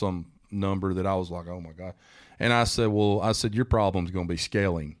people." It was some number that I was like, "Oh my God." And I said, your problem's going to be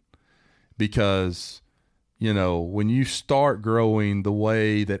scaling, because, when you start growing the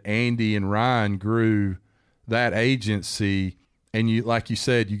way that Andy and Ryan grew that agency, and you, like you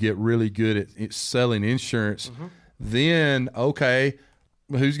said, you get really good at selling insurance, then, okay,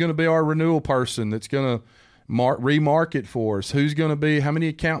 who's going to be our renewal person that's going to remarket for us? Who's going to be, how many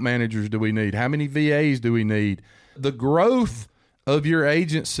account managers do we need? How many VAs do we need? The growth of your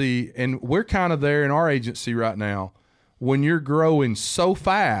agency, and we're kind of there in our agency right now, when you're growing so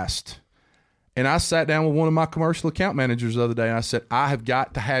fast. And I sat down with one of my commercial account managers the other day, and I said, I have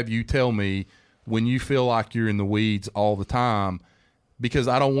got to have you tell me when you feel like you're in the weeds all the time, because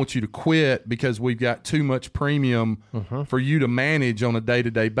I don't want you to quit because we've got too much premium for you to manage on a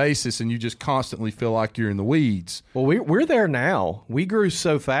day-to-day basis, and you just constantly feel like you're in the weeds. Well, we're there now. We grew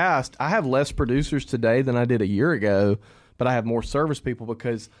so fast. I have less producers today than I did a year ago, but I have more service people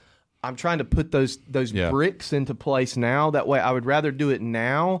because I'm trying to put those bricks into place now. That way, I would rather do it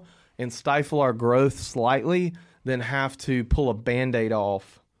now and stifle our growth slightly than have to pull a Band-Aid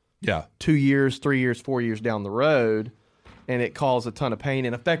off 2 years, 3 years, 4 years down the road, and it cause a ton of pain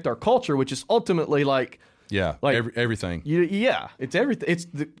and affect our culture, which is ultimately everything. It's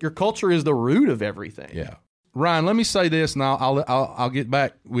everything. Your culture is the root of everything. Yeah. Ryan, let me say this, and I'll get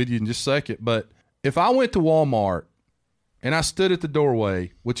back with you in just a second. But if I went to Walmart and I stood at the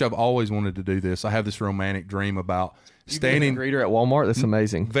doorway, which I've always wanted to do this, I have this romantic dream about standing. Greeter at Walmart. That's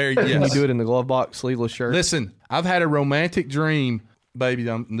amazing. Can you do it in the GloveBox sleeveless shirt? Listen, I've had a romantic dream, baby.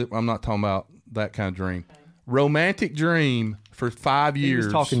 I'm not talking about that kind of dream. Romantic dream for 5 years. He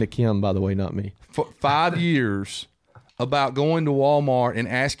was talking to Kim, by the way, not me. For 5 years about going to Walmart and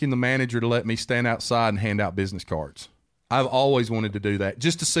asking the manager to let me stand outside and hand out business cards. I've always wanted to do that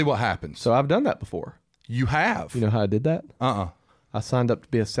just to see what happens. So I've done that before. You have? You know how I did that? I signed up to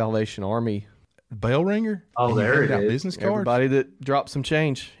be a Salvation Army bell ringer. Oh, And you there handed it out is. Business cards. Everybody that dropped some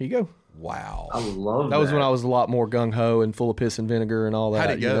change, here you go. Wow. I love that. That was when I was a lot more gung-ho and full of piss and vinegar and all that.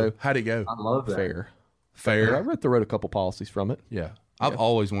 How'd it go? You know? How'd it go? I love that. Fair. Fair. I wrote a couple policies from it. Yeah. I've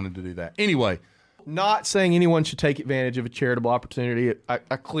always wanted to do that. Anyway. Not saying anyone should take advantage of a charitable opportunity. I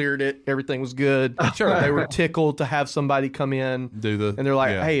cleared it. Everything was good. Sure. They were tickled to have somebody come in. And they're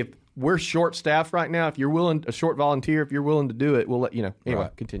like, hey, if we're short-staffed right now, if you're willing, a short volunteer, if you're willing to do it, we'll let you know. Anyway,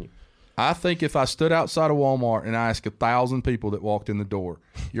 continue. I think if I stood outside of Walmart and I asked 1,000 people that walked in the door,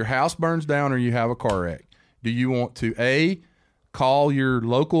 your house burns down or you have a car wreck, do you want to, A, call your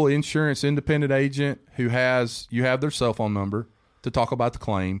local insurance independent agent you have their cell phone number to talk about the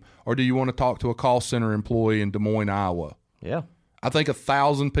claim, or do you want to talk to a call center employee in Des Moines, Iowa? Yeah. I think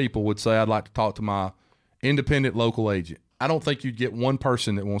 1,000 people would say I'd like to talk to my independent local agent. I don't think you'd get one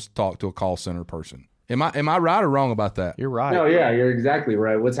person that wants to talk to a call center person. Am I right or wrong about that? You're right. No, yeah, you're exactly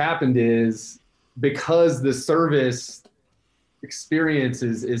right. What's happened is because the service experience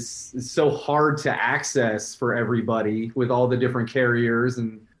is so hard to access for everybody with all the different carriers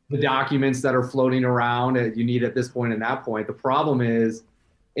and the documents that are floating around that you need at this point and that point. The problem is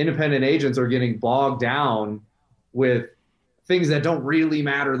independent agents are getting bogged down with things that don't really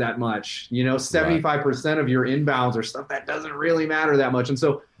matter that much. 75% of your inbounds are stuff that doesn't really matter that much. And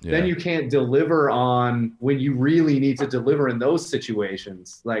so then you can't deliver on when you really need to deliver in those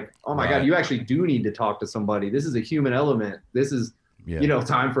situations. Like, oh my God, you actually do need to talk to somebody. This is a human element. This is,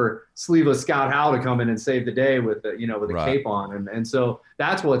 time for sleeveless Scott Howe to come in and save the day with the, with a cape on. And so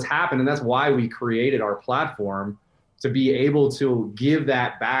that's what's happened. And that's why we created our platform, to be able to give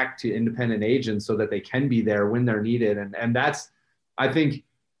that back to independent agents so that they can be there when they're needed. And that's, I think,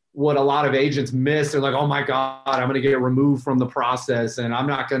 what a lot of agents miss. They're like, oh my God, I'm going to get removed from the process and I'm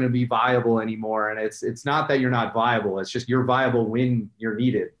not going to be viable anymore. And it's not that you're not viable. It's just you're viable when you're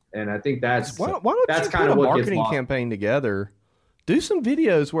needed. And I think that's why don't that's you kind put of a what marketing gets lost. campaign together? Do some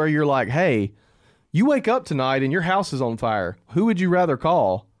videos where you're like, hey, you wake up tonight and your house is on fire. Who would you rather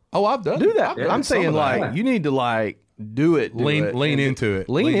call? Oh, I've done Do that. Yeah, I'm saying you need to do it. Lean into it.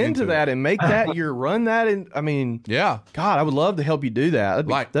 Lean into that and make that run that. And I mean, God, I would love to help you do that.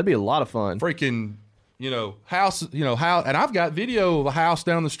 That'd be a lot of fun. Freaking, house, how, and I've got video of a house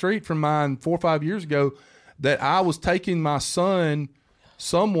down the street from mine 4 or 5 years ago that I was taking my son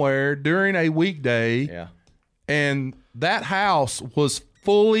somewhere during a weekday. Yeah. And that house was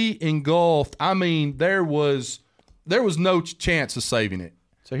fully engulfed. I mean, there was no chance of saving it.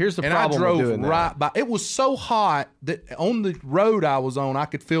 So here's the and problem. I drove with doing right that. by. It was so hot that on the road I was on, I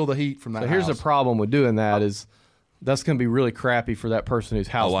could feel the heat from that. So here's house. the problem with doing that is that's going to be really crappy for that person whose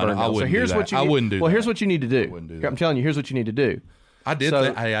house burned down. So here's what you need. I wouldn't do that. Well, here's what you need to do. I wouldn't do that. I'm telling you, here's what you need to do. I did.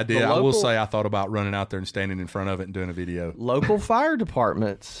 So I did. I will say I thought about running out there and standing in front of it and doing a video. Local fire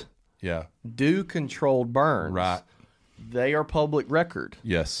departments do controlled burns. Right. They are public record.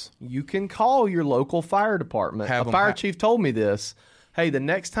 Yes. You can call your local fire department. A fire chief told me this. Hey, the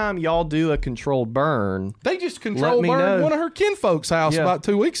next time y'all do a controlled burn, they just controlled burned one of her kinfolk's house about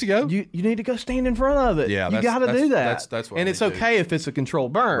 2 weeks ago. You need to go stand in front of it. Yeah, you got to do that. That's what. And it's okay if it's a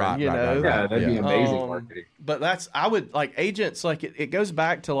controlled burn. Right, know, yeah, that'd be amazing marketing. But I would like agents. Like it goes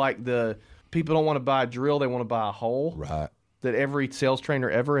back to like the people don't want to buy a drill; they want to buy a hole. Right. That every sales trainer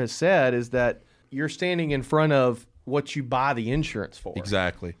ever has said is that you're standing in front of what you buy the insurance for.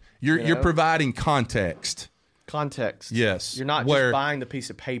 Exactly. You're providing context. Context. Yes. You're not just buying the piece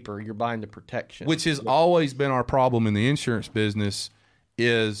of paper, you're buying the protection. Which has always been our problem in the insurance business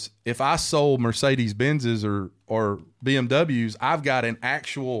is if I sold Mercedes Benzes or BMWs, I've got an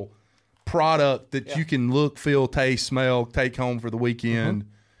actual product that you can look, feel, taste, smell, take home for the weekend.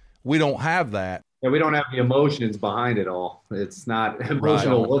 We don't have that. Yeah, we don't have the emotions behind it all. It's not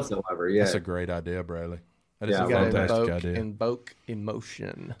emotional whatsoever. Yeah. That's a great idea, Bradley. That is a gotta fantastic idea. Invoke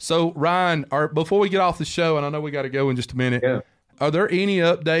emotion. So, Ryan, before we get off the show, and I know we got to go in just a minute, are there any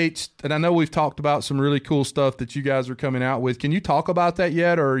updates? And I know we've talked about some really cool stuff that you guys are coming out with. Can you talk about that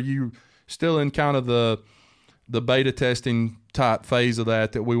yet, or are you still in kind of the beta testing type phase of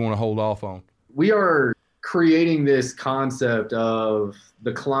that we want to hold off on? We are creating this concept of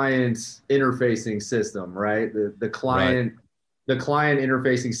the client's interfacing system, right? The client. Right. The client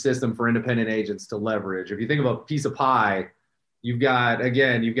interfacing system for independent agents to leverage. If you think of a piece of pie, you've got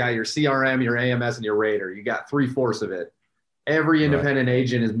your CRM, your AMS, and your rater. You got 3/4 of it. Every independent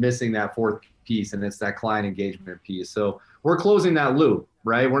agent is missing that fourth piece, and it's that client engagement piece. So we're closing that loop,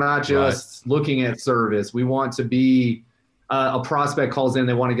 right? We're not just looking at service. We want to be a prospect calls in,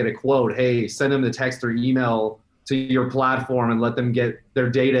 they want to get a quote. Hey, send them the text or email to your platform and let them get their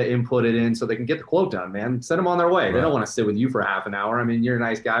data inputted in so they can get the quote done, man. Send them on their way. They don't want to sit with you for half an hour. I mean, you're a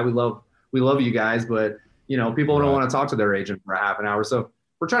nice guy. We love we love you guys, but people don't want to talk to their agent for a half an hour. So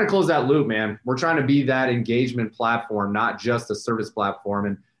we're trying to close that loop, man. We're trying to be that engagement platform, not just a service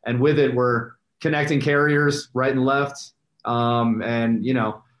platform. And with it, we're connecting carriers right and left.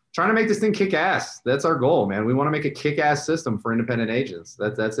 Trying to make this thing kick ass. That's our goal, man. We want to make a kick ass system for independent agents.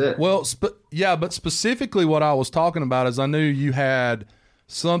 That's it. Well, but specifically what I was talking about is I knew you had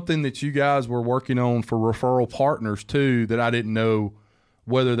something that you guys were working on for referral partners too, that I didn't know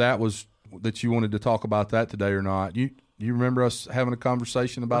whether that you wanted to talk about that today or not. You remember us having a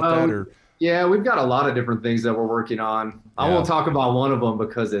conversation about that? Or yeah, we've got a lot of different things that we're working on. I won't talk about one of them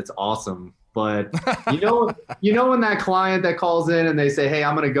because it's awesome. But when that client that calls in and they say, "Hey,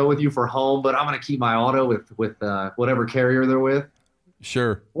 I'm going to go with you for home, but I'm going to keep my auto with whatever carrier they're with."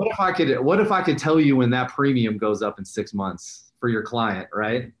 Sure. What if I could tell you when that premium goes up in 6 months for your client,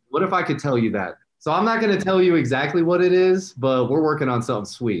 right? What if I could tell you that? So I'm not going to tell you exactly what it is, but we're working on something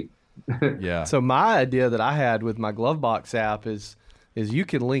sweet. Yeah. So my idea that I had with my GloveBox app is you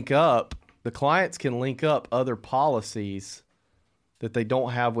can link up, the clients can link up other policies that they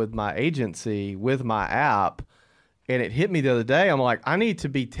don't have with my agency with my app. And it hit me the other day. I'm like, I need to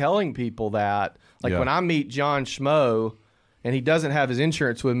be telling people that. Like when I meet John Schmo and he doesn't have his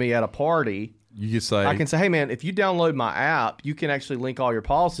insurance with me at a party, you can say, I can say, hey man, if you download my app, you can actually link all your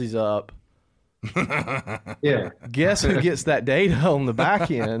policies up. Yeah. Guess who gets that data on the back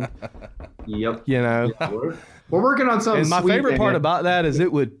end? Yep. Yeah, we're working on something. And my sweet, favorite part man. about that is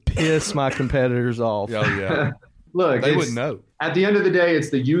it would piss my competitors off. Oh yeah. Look, they wouldn't know. At the end of the day, it's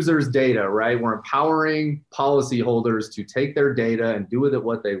the user's data, right? We're empowering policyholders to take their data and do with it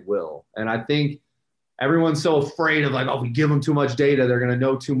what they will. And I think everyone's so afraid of like, oh, if we give them too much data, they're going to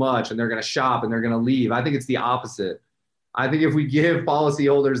know too much and they're going to shop and they're going to leave. I think it's the opposite. I think if we give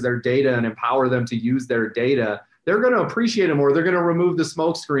policyholders their data and empower them to use their data, they're going to appreciate it more. They're going to remove the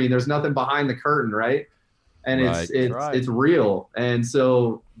smoke screen. There's nothing behind the curtain, right? And it's real. And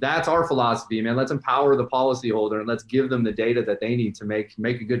so that's our philosophy, man. Let's empower the policyholder and let's give them the data that they need to make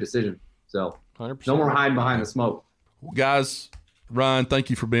a good decision. So 100%. No more hiding behind the smoke. Well, guys, Ryan, thank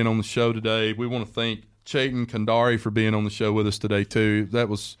you for being on the show today. We want to thank Chetan Kandari for being on the show with us today too. That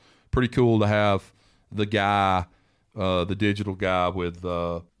was pretty cool to have the guy, the digital guy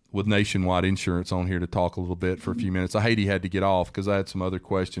with Nationwide Insurance on here to talk a little bit for a few minutes. I hate he had to get off because I had some other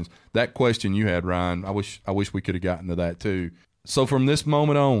questions. That question you had, Ryan, I wish we could have gotten to that too. So from this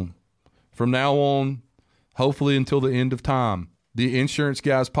moment on, from now on, hopefully until the end of time, the Insurance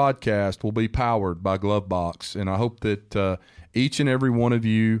Guys podcast will be powered by GloveBox. And I hope that each and every one of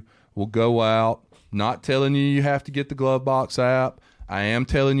you will go out, not telling you have to get the GloveBox app. I am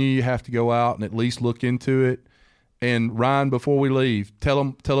telling you have to go out and at least look into it. And Ryan, before we leave, tell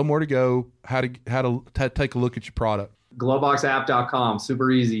them where to go, how to take a look at your product. GloveBoxApp.com,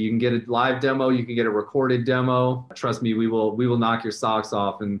 super easy. You can get a live demo, you can get a recorded demo. Trust me, we will knock your socks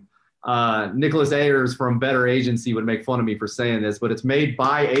off. And Nicholas Ayers from Better Agency would make fun of me for saying this, but it's made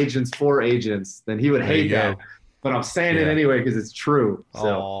by agents for agents. Then he would hate that. But I'm saying it anyway because it's true.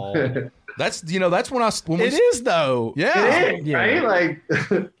 So that's when it is though. Yeah, it is, right?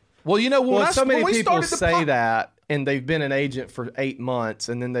 Like, well, so many people say that. And they've been an agent for 8 months,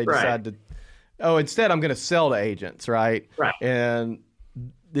 and then they decide to, instead I'm going to sell to agents, right? Right. And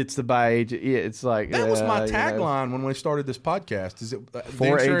it's the by agent. Yeah, it's like that was my tagline when we started this podcast. Is it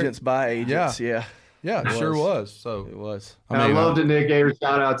for agents by agents? Yeah, it sure was. So it was. I love to Nick Ayers.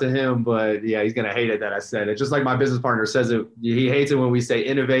 Shout out to him, but yeah, he's going to hate it that I said it. Just like my business partner says it, he hates it when we say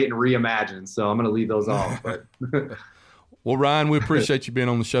innovate and reimagine. So I'm going to leave those off. But. Well, Ryan, we appreciate you being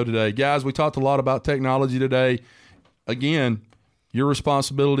on the show today. Guys, we talked a lot about technology today. Again, your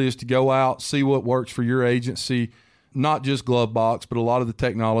responsibility is to go out, see what works for your agency, not just GloveBox, but a lot of the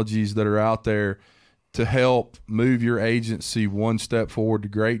technologies that are out there to help move your agency one step forward to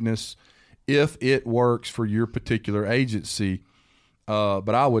greatness if it works for your particular agency.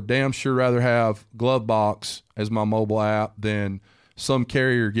 But I would damn sure rather have GloveBox as my mobile app than some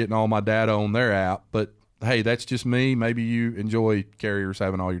carrier getting all my data on their app. But hey, that's just me. Maybe you enjoy carriers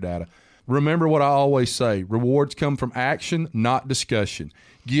having all your data. Remember what I always say, rewards come from action, not discussion.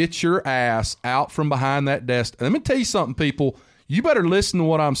 Get your ass out from behind that desk. Let me tell you something, people. You better listen to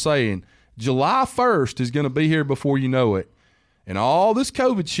what I'm saying. July 1st is going to be here before you know it. And all this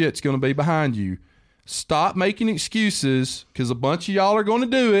COVID shit's going to be behind you. Stop making excuses because a bunch of y'all are going to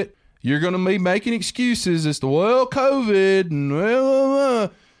do it. You're going to be making excuses as to, COVID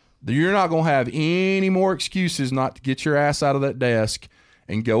and you're not going to have any more excuses not to get your ass out of that desk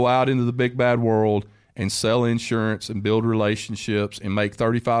and go out into the big bad world and sell insurance and build relationships and make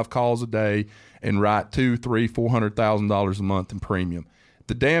 35 calls a day and write $200,000, $300,000, $400,000 a month in premium.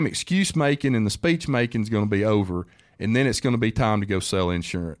 the damn excuse making and the speech making is going to be over, and then it's going to be time to go sell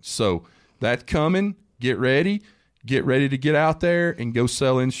insurance. So that's coming. Get ready. Get ready to get out there and go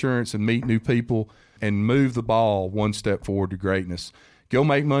sell insurance and meet new people and move the ball one step forward to greatness. Go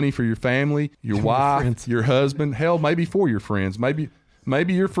make money for your family, your wife, your husband, hell, maybe for your friends. Maybe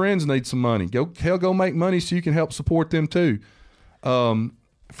your friends need some money. Go make money so you can help support them too.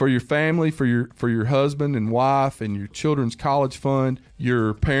 For your family, for your husband and wife and your children's college fund,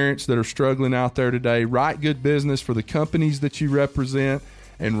 your parents that are struggling out there today, write good business for the companies that you represent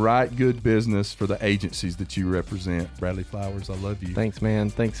and write good business for the agencies that you represent. Bradley Flowers, I love you. Thanks, man.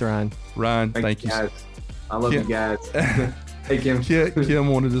 Thanks, Ryan. Ryan, thank you. Guys. I love you guys. Hey, Kim. Kim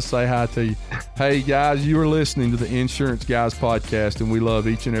wanted to say hi to you. Hey, guys, you are listening to the Insurance Guys podcast, and we love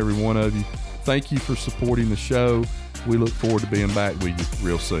each and every one of you. Thank you for supporting the show. We look forward to being back with you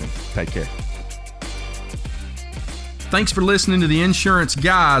real soon. Take care. Thanks for listening to the Insurance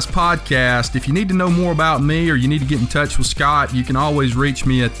Guys podcast. If you need to know more about me or you need to get in touch with Scott, you can always reach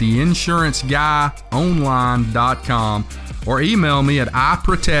me at theinsuranceguyonline.com or email me at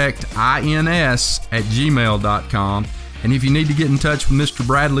iprotectins@gmail.com. And if you need to get in touch with Mr.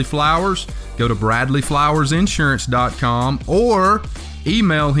 Bradley Flowers, go to bradleyflowersinsurance.com or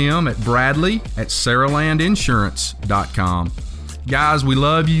email him at bradley@saralandinsurance.com. Guys, we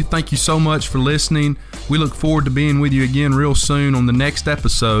love you. Thank you so much for listening. We look forward to being with you again real soon on the next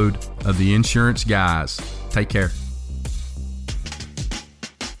episode of The Insurance Guys. Take care.